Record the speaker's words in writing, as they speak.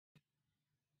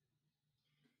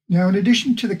Now, in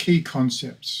addition to the key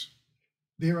concepts,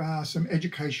 there are some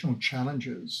educational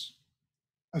challenges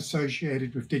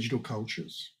associated with digital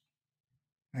cultures.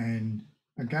 And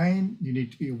again, you need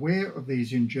to be aware of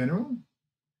these in general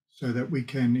so that we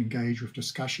can engage with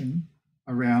discussion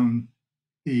around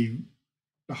the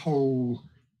whole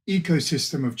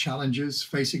ecosystem of challenges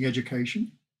facing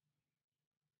education.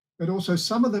 But also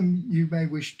some of them you may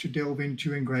wish to delve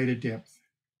into in greater depth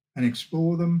and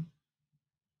explore them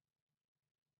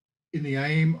in the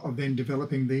aim of then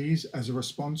developing these as a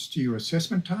response to your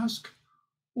assessment task,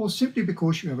 or simply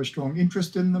because you have a strong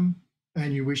interest in them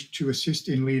and you wish to assist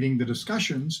in leading the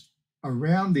discussions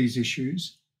around these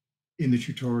issues in the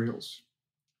tutorials.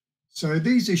 So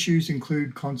these issues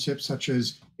include concepts such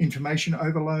as information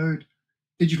overload,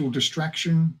 digital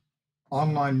distraction,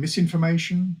 online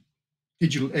misinformation,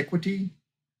 digital equity,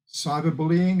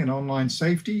 cyberbullying and online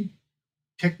safety,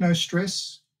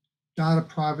 techno-stress, data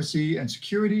privacy and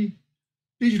security,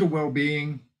 digital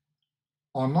well-being,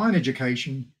 online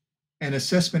education, and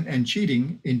assessment and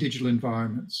cheating in digital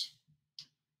environments.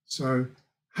 So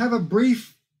have a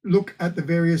brief look at the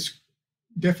various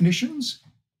definitions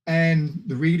and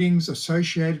the readings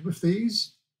associated with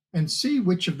these and see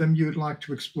which of them you would like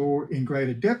to explore in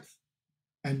greater depth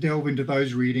and delve into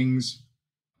those readings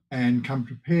and come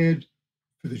prepared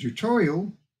for the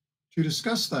tutorial to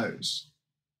discuss those.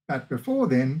 But before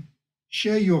then,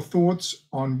 share your thoughts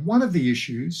on one of the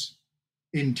issues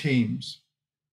in teams.